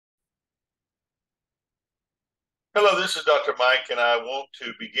Hello, this is Dr. Mike, and I want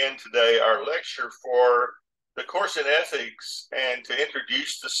to begin today our lecture for the course in ethics and to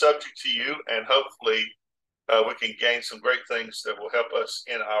introduce the subject to you, and hopefully we can gain some great things that will help us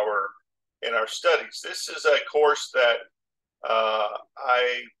in our studies. This is a course that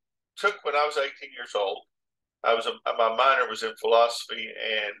I took when I was 18 years old. My minor was in philosophy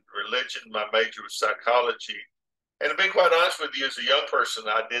and religion. My major was psychology. And to be quite honest with you, as a young person,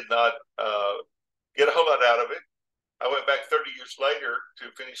 I did not get a whole lot out of it. I went back 30 years later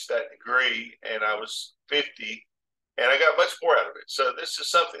to finish that degree, and I was 50, and I got much more out of it. So this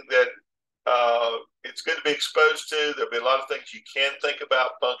is something that it's good to be exposed to. There'll be a lot of things you can think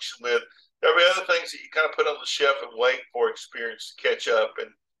about, function with. There'll be other things that you kind of put on the shelf and wait for experience to catch up.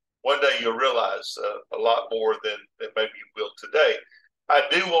 And one day you'll realize a lot more than maybe you will today. I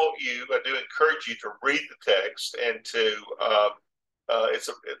do encourage you to read the text and to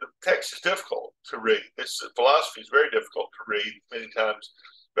the text is difficult to read. This philosophy is very difficult to read many times,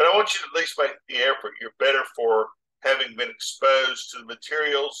 but I want you to at least make the effort. You're better for having been exposed to the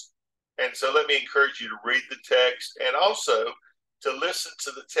materials, and so let me encourage you to read the text and also to listen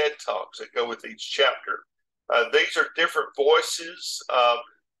to the TED Talks that go with each chapter. These are different voices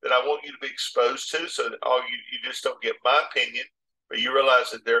that I want you to be exposed to, so that you just don't get my opinion, but you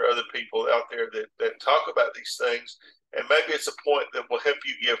realize that there are other people out there that talk about these things, and maybe it's a point that will help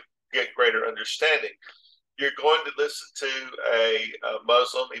you get greater understanding. You're going to listen to a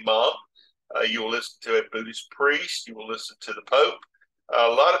Muslim imam. You will listen to a Buddhist priest. You will listen to the Pope. A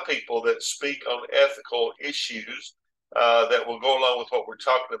lot of people that speak on ethical issues that will go along with what we're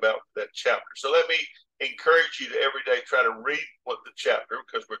talking about with that chapter. So let me encourage you to every day try to read what the chapter,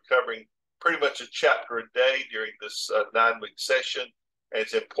 because we're covering pretty much a chapter a day during this 9-week session. And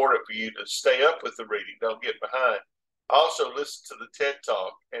it's important for you to stay up with the reading. Don't get behind. Also listen to the TED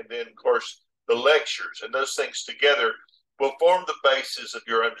Talk, and then, of course, the lectures. And those things together will form the basis of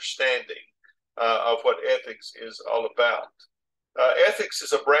your understanding of what ethics is all about. Ethics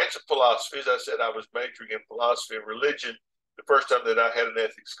is a branch of philosophy. As I said, I was majoring in philosophy and religion the first time that I had an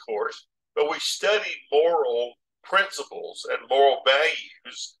ethics course. But we study moral principles and moral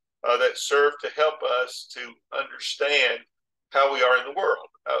values that serve to help us to understand how we are in the world.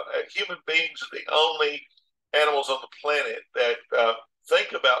 Human beings are the only animals on the planet that think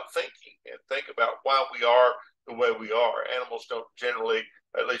about thinking and think about why we are the way we are. Animals don't generally,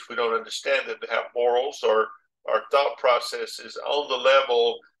 at least we don't understand them, to have morals or thought processes on the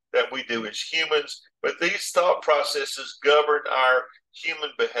level that we do as humans. But these thought processes govern our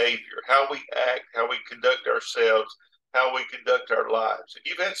human behavior, how we act, how we conduct ourselves, how we conduct our lives. And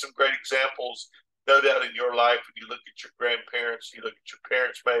you've had some great examples, no doubt, in your life. When you look at your grandparents, you look at your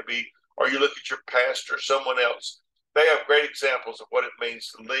parents maybe, or you look at your pastor, someone else, they have great examples of what it means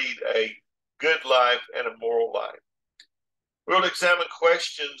to lead a good life and a moral life. We'll examine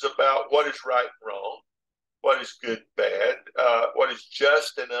questions about what is right and wrong, what is good and bad, what is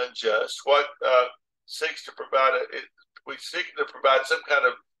just and unjust, what seeks to provide we seek to provide some kind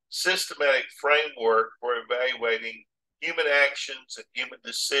of systematic framework for evaluating human actions and human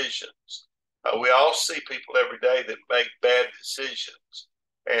decisions. We all see people every day that make bad decisions.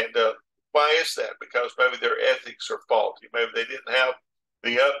 And why is that? Because maybe their ethics are faulty. Maybe they didn't have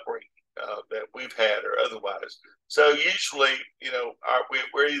the upbringing that we've had or otherwise. So usually,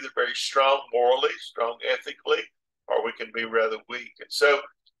 we're either very strong morally, strong ethically, or we can be rather weak. And so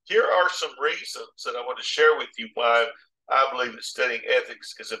here are some reasons that I want to share with you why I believe that studying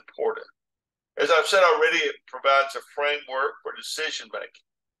ethics is important. As I've said already, it provides a framework for decision making.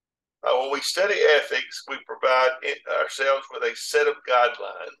 When we study ethics, we provide ourselves with a set of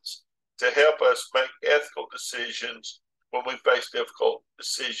guidelines to help us make ethical decisions when we face difficult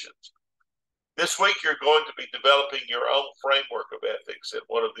decisions. This week, you're going to be developing your own framework of ethics in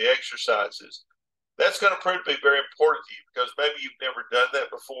one of the exercises. That's going to prove to be very important to you, because maybe you've never done that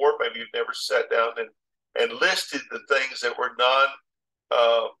before. Maybe you've never sat down and listed the things that were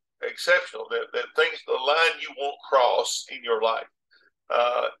non exceptional, that things, the line you won't cross in your life.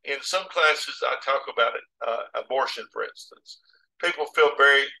 In some classes, I talk about it, abortion, for instance. People feel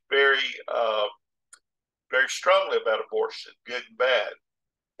very strongly about abortion, good and bad.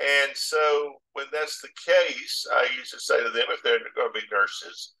 And so when that's the case, I usually say to them, if they're going to be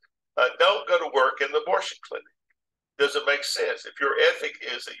nurses, don't go to work in the abortion clinic. Does it make sense? If your ethic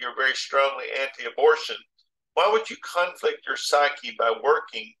is that you're very strongly anti-abortion, why would you conflict your psyche by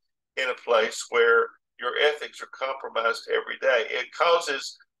working in a place where your ethics are compromised every day? It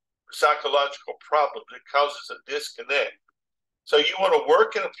causes psychological problems. It causes a disconnect. So you want to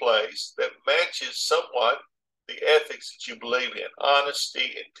work in a place that matches somewhat the ethics that you believe in: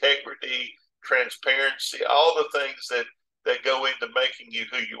 honesty, integrity, transparency, all the things that go into making you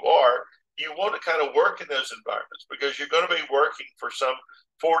who you are. You want to kind of work in those environments because you're going to be working for some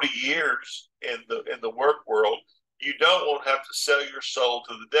 40 years in the work world. You don't want to have to sell your soul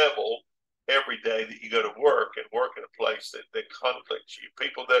to the devil every day that you go to work and work in a place that conflicts you.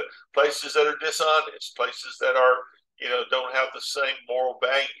 Places that are dishonest, places that are, don't have the same moral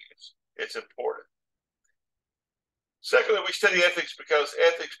values. It's important. Secondly, we study ethics because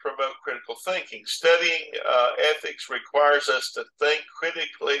ethics promote critical thinking. Studying ethics requires us to think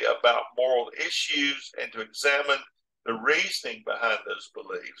critically about moral issues and to examine the reasoning behind those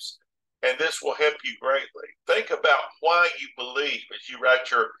beliefs. And this will help you greatly. Think about why you believe as you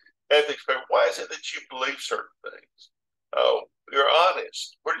write your ethics paper. Why is it that you believe certain things? Oh, you're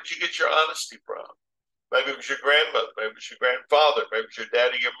honest. Where did you get your honesty from? Maybe it was your grandmother. Maybe it was your grandfather. Maybe it was your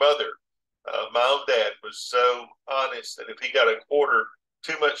dad or your mother. My own dad was so honest that if he got a quarter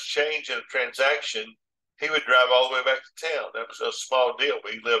too much change in a transaction, he would drive all the way back to town. That was no small deal.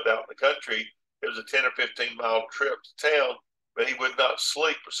 We lived out in the country. It was a 10 or 15-mile trip to town, but he would not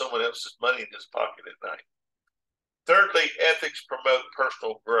sleep with someone else's money in his pocket at night. Thirdly, ethics promote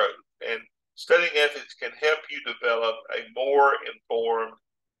personal growth, and studying ethics can help you develop a more informed,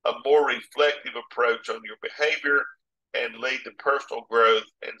 a more reflective approach on your behavior and lead to personal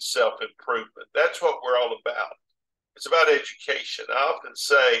growth and self-improvement. That's what we're all about. It's about education. I often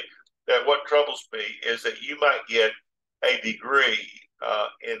say that what troubles me is that you might get a degree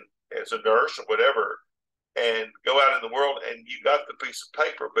as a nurse or whatever, and go out in the world and you got the piece of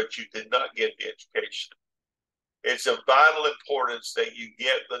paper, but you did not get the education. It's of vital importance that you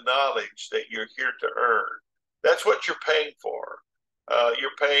get the knowledge that you're here to earn. That's what you're paying for.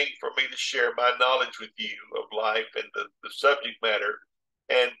 You're paying for me to share my knowledge with you of life and the subject matter,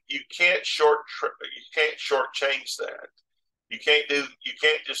 and you can't shortchange that. You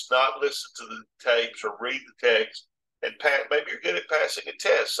can't just not listen to the tapes or read the text and maybe you're good at passing a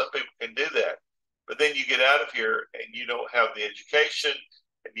test. Some people can do that, but then you get out of here and you don't have the education,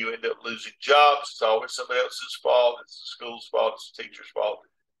 and you end up losing jobs. It's always somebody else's fault. It's the school's fault. It's the teacher's fault.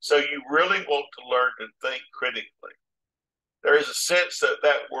 So you really want to learn to think critically. There is a sense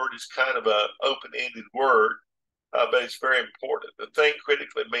that word is kind of an open-ended word, but it's very important. To think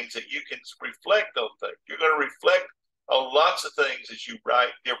critically means that you can reflect on things. You're going to reflect on lots of things as you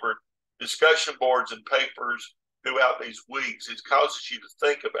write different discussion boards and papers throughout these weeks. It causes you to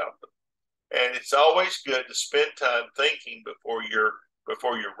think about them. And it's always good to spend time thinking before you're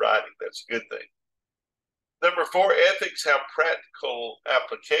writing. That's a good thing. Number 4, ethics have practical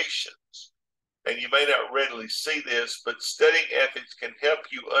applications. And you may not readily see this, but studying ethics can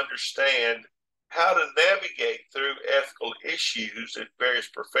help you understand how to navigate through ethical issues in various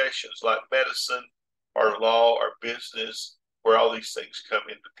professions like medicine or law or business, where all these things come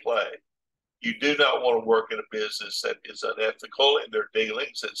into play. You do not want to work in a business that is unethical in their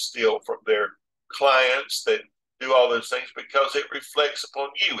dealings, that steal from their clients, that do all those things, because it reflects upon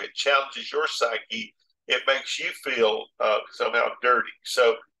you. It challenges your psyche. It makes you feel somehow dirty.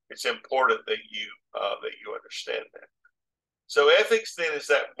 So it's important that you understand that. So ethics then is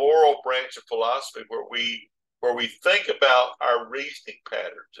that moral branch of philosophy where we think about our reasoning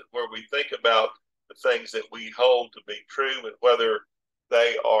patterns and where we think about the things that we hold to be true and whether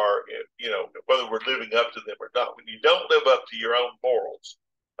they are, whether we're living up to them or not. When you don't live up to your own morals,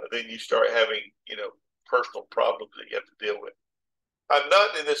 then you start having, personal problems that you have to deal with. I'm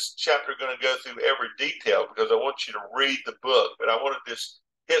not in this chapter going to go through every detail because I want you to read the book, but I want to just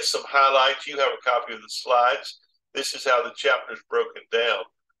hit some highlights. You have a copy of the slides. This is how the chapter is broken down.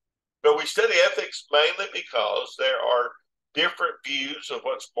 But we study ethics mainly because there are different views of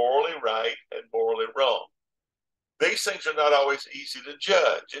what's morally right and morally wrong. These things are not always easy to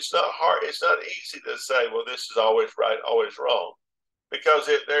judge. It's not hard. It's not easy to say, well, this is always right, always wrong, because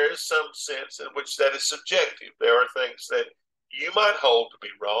there is some sense in which that is subjective. There are things that you might hold to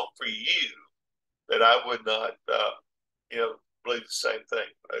be wrong for you that I would not, believe the same thing.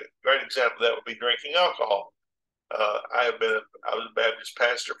 A great example of that would be drinking alcohol. I was a Baptist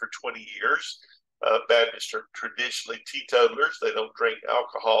pastor for 20 years. Baptists are traditionally teetotalers. They don't drink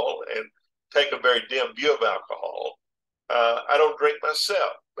alcohol and take a very dim view of alcohol. I don't drink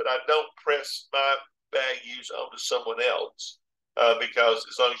myself, but I don't press my values onto someone else because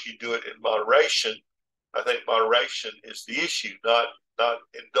as long as you do it in moderation, I think moderation is the issue, not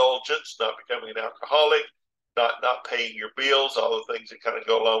indulgence, not becoming an alcoholic, not paying your bills, all the things that kind of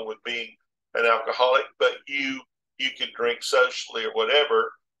go along with being an alcoholic, but you can drink socially or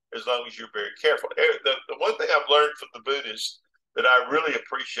whatever as long as you're very careful. The one thing I've learned from the Buddhists that I really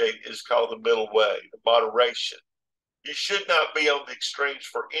appreciate is called the middle way, the moderation. You should not be on the extremes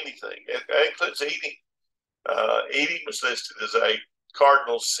for anything. It includes eating. Eating was listed as a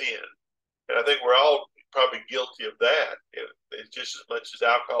cardinal sin. And I think we're all probably guilty of that. It's just as much as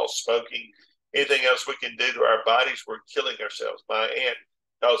alcohol, smoking, anything else we can do to our bodies, we're killing ourselves. My aunt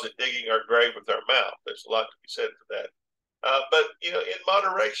calls it digging our grave with our mouth. There's a lot to be said for that. But, in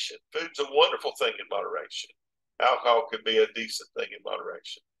moderation, food's a wonderful thing in moderation. Alcohol could be a decent thing in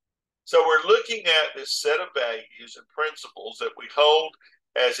moderation. So we're looking at this set of values and principles that we hold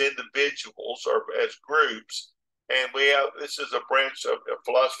as individuals or as groups. And this is a branch of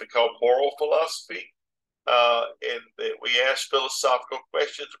philosophy called moral philosophy. And we ask philosophical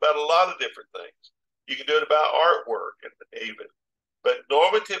questions about a lot of different things. You can do it about artwork and even. But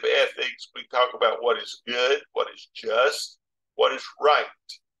normative ethics, we talk about what is good, what is just, what is right.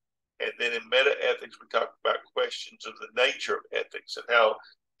 And then in meta ethics, we talk about questions of the nature of ethics and how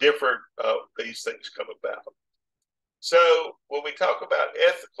different these things come about. So when we talk about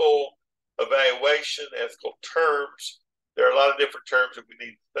ethical evaluation, ethical terms, there are a lot of different terms that we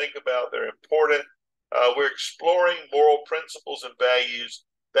need to think about. They're important. We're exploring moral principles and values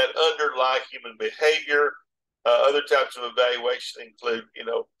that underlie human behavior. Other types of evaluation include,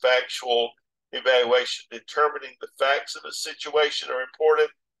 factual evaluation, determining the facts of a situation are important,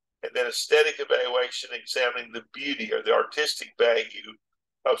 and then aesthetic evaluation, examining the beauty or the artistic value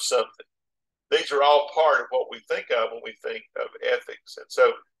of something. These are all part of what we think of when we think of ethics. And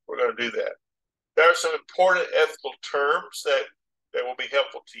so we're going to do that. There are some important ethical terms that will be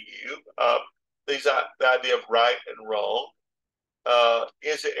helpful to you. The idea of right and wrong.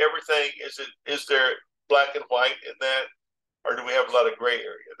 Is it everything? Is there black and white in that? Or do we have a lot of gray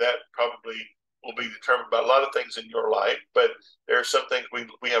area? That probably will be determined by a lot of things in your life, but there are some things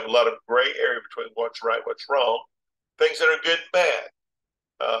we have a lot of gray area between what's right, what's wrong. Things that are good and bad.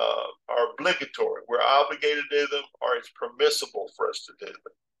 Are obligatory. We're obligated to do them, or it's permissible for us to do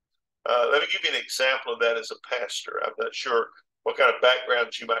them. Let me give you an example of that as a pastor. I'm not sure what kind of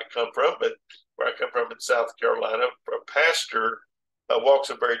background you might come from, but where I come from in South Carolina, a pastor walks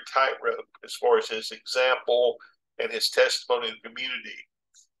a very tightrope as far as his example and his testimony in the community.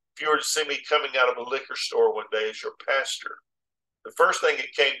 If you were to see me coming out of a liquor store one day as your pastor, the first thing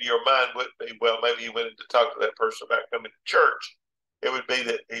that came to your mind wouldn't be, well, maybe you went in to talk to that person about coming to church. It would be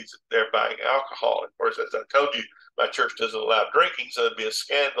that they're buying alcohol. Of course, as I told you, my church doesn't allow drinking, so it'd be a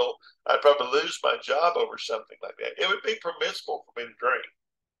scandal. I'd probably lose my job over something like that. It would be permissible for me to drink.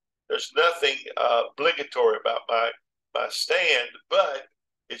 There's nothing obligatory about my stand, but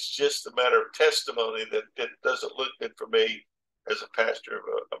it's just a matter of testimony that it doesn't look good for me as a pastor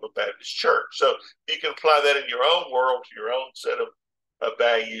of a Baptist church. So you can apply that in your own world, to your own set of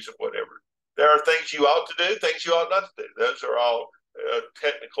values or whatever. There are things you ought to do, things you ought not to do. Those are all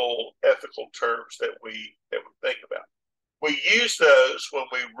technical, ethical terms that we think about. We use those when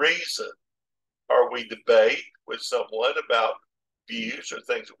we reason or we debate with someone about views or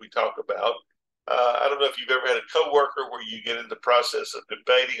things that we talk about. I don't know if you've ever had a coworker where you get in the process of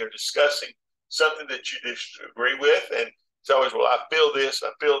debating or discussing something that you disagree with, and it's always, well, I feel this,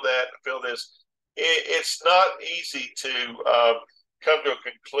 I feel that, I feel this. It's not easy to come to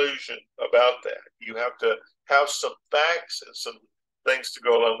a conclusion about that. You have to have some facts and some things to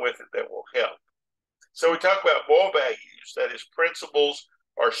go along with it that will help. So we talk about moral values, that is, principles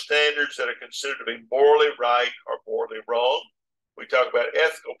or standards that are considered to be morally right or morally wrong. We talk about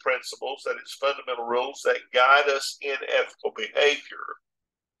ethical principles, that is, fundamental rules that guide us in ethical behavior.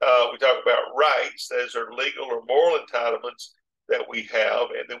 We talk about rights, those are legal or moral entitlements that we have.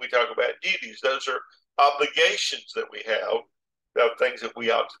 And then we talk about duties, those are obligations that we have, things that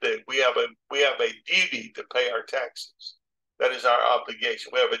we ought to do. We have a duty to pay our taxes. That is our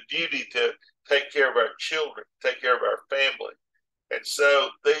obligation. We have a duty to take care of our children, take care of our family. And so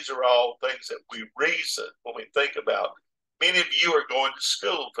these are all things that we reason when we think about. Many of you are going to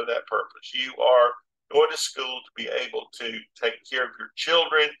school for that purpose. You are going to school to be able to take care of your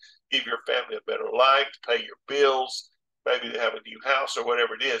children, give your family a better life, to pay your bills, maybe to have a new house or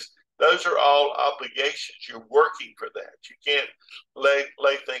whatever it is. Those are all obligations. You're working for that. You can't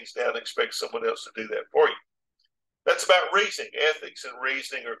lay things down and expect someone else to do that for you. That's about reasoning. Ethics and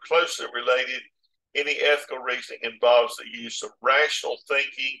reasoning are closely related. Any ethical reasoning involves the use of rational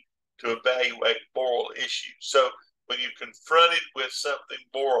thinking to evaluate moral issues. So when you're confronted with something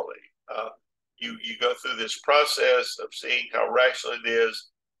morally, you go through this process of seeing how rational it is.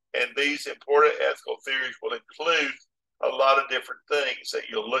 And these important ethical theories will include a lot of different things that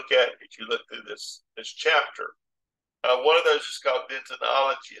you'll look at as you look through this chapter. One of those is called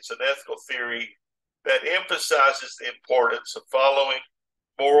deontology. It's an ethical theory that emphasizes the importance of following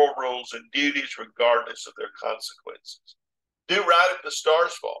moral rules and duties regardless of their consequences. Do right if the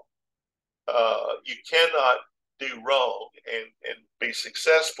stars fall. You cannot do wrong and be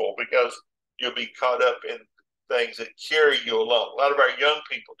successful, because you'll be caught up in things that carry you along. A lot of our young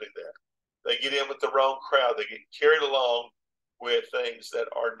people do that. They get in with the wrong crowd. They get carried along with things that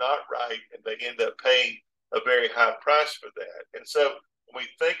are not right, and they end up paying a very high price for that. And so when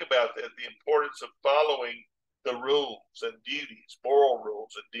we think about that, the importance of following the rules and duties, moral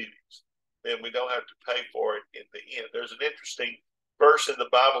rules and duties, then we don't have to pay for it in the end. There's an interesting verse in the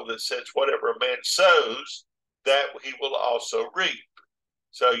Bible that says, whatever a man sows, that he will also reap.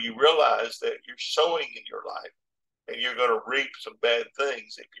 So you realize that you're sowing in your life, and you're going to reap some bad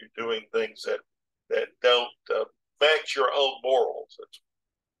things if you're doing things that don't match your own morals. That's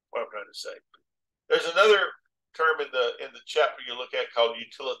what I'm trying to say. There's another term in the chapter you look at called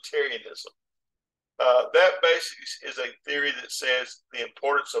utilitarianism. That basically is a theory that says the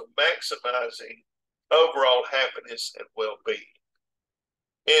importance of maximizing overall happiness and well-being.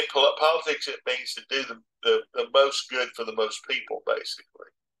 In politics, it means to do the most good for the most people, basically.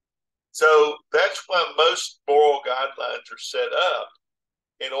 So that's why most moral guidelines are set up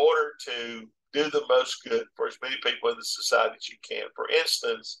in order to do the most good for as many people in the society as you can. For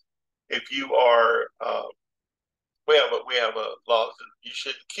instance, if you are, we have a law that you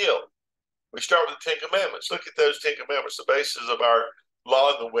shouldn't kill. We start with the Ten Commandments. Look at those Ten Commandments. The basis of our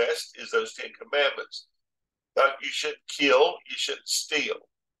law in the West is those Ten Commandments. You shouldn't kill. You shouldn't steal.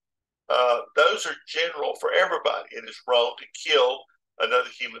 Those are general for everybody. It is wrong to kill another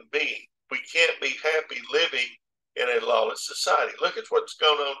human being. We can't be happy living in a lawless society. Look at what's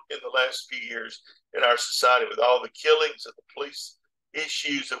going on in the last few years in our society with all the killings and the police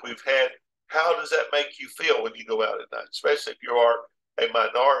issues that we've had. How does that make you feel when you go out at night, especially if you are a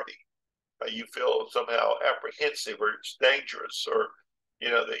minority? You feel somehow apprehensive, or it's dangerous, or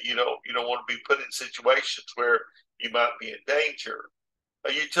that you don't want to be put in situations where you might be in danger.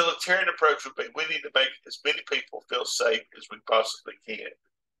 A utilitarian approach would be, we need to make as many people feel safe as we possibly can.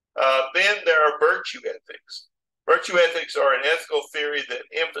 Then there are virtue ethics. Virtue ethics are an ethical theory that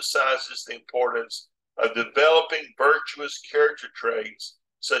emphasizes the importance of developing virtuous character traits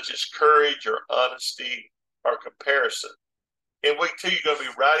such as courage or honesty or comparison. In week 2, you're going to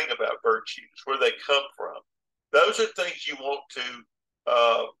be writing about virtues, where they come from. Those are things you want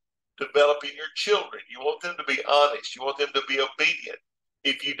to develop in your children. You want them to be honest. You want them to be obedient.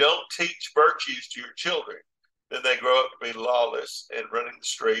 If you don't teach virtues to your children, then they grow up to be lawless and running the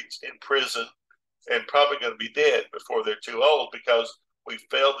streets, in prison, and probably going to be dead before they're too old, because we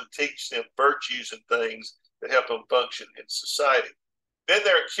failed to teach them virtues and things that help them function in society. Then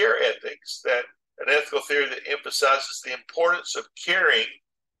there are care ethics, that an ethical theory that emphasizes the importance of caring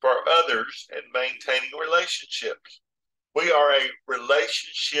for others and maintaining relationships. We are a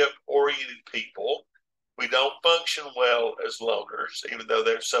relationship-oriented people. We don't function well as loners, even though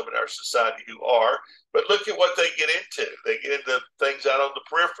there's some in our society who are. But look at what they get into. They get into things out on the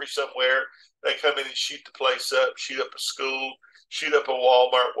periphery somewhere. They come in and shoot the place up, shoot up a school, shoot up a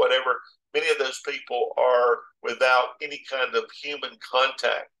Walmart, whatever. Many of those people are without any kind of human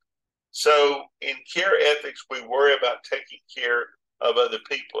contact. So in care ethics, we worry about taking care of other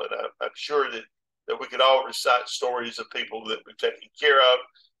people. And I'm sure that we could all recite stories of people that we've taken care of.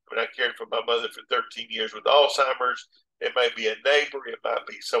 I mean, I cared for my mother for 13 years with Alzheimer's. It may be a neighbor. It might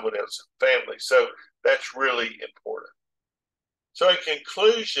be someone else in the family. So that's really important. So in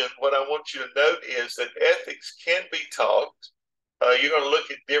conclusion, what I want you to note is that ethics can be taught. You're going to look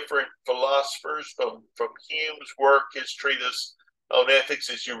at different philosophers from Hume's work, his treatise on ethics,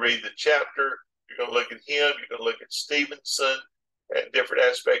 as you read the chapter. You're going to look at him. You're going to look at Stevenson and different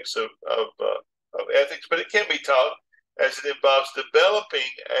aspects of ethics. But it can be taught, as it involves developing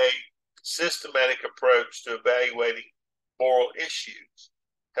a systematic approach to evaluating moral issues.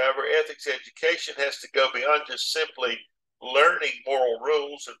 However, ethics education has to go beyond just simply learning moral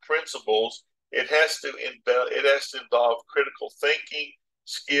rules and principles. It has to involve critical thinking,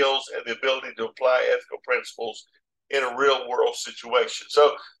 skills, and the ability to apply ethical principles in a real world situation.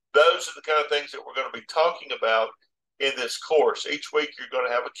 So those are the kind of things that we're going to be talking about in this course. Each week you're going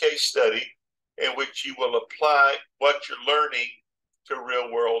to have a case study in which you will apply what you're learning to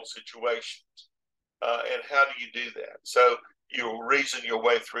real world situations. And how do you do that? So you'll reason your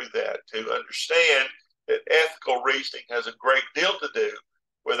way through that to understand that ethical reasoning has a great deal to do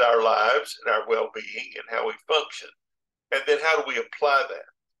with our lives and our well-being and how we function. And then how do we apply that?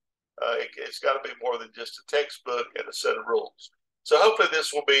 It's got to be more than just a textbook and a set of rules. So hopefully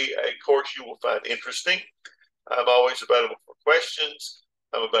this will be a course you will find interesting. I'm always available for questions.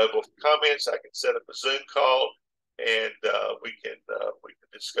 I'm available for comments. I can set up a Zoom call and we can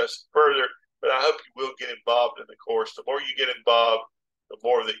discuss it further. But I hope you will get involved in the course. The more you get involved, the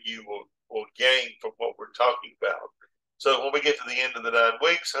more that you will gain from what we're talking about. So when we get to the end of the 9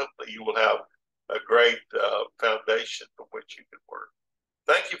 weeks, hopefully you will have a great foundation from which you can work.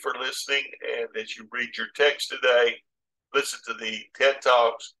 Thank you for listening. And as you read your text today, listen to the TED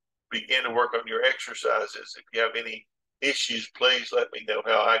Talks, begin to work on your exercises. If you have any issues, please let me know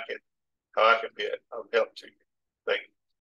how I can be of help to you. Thank you.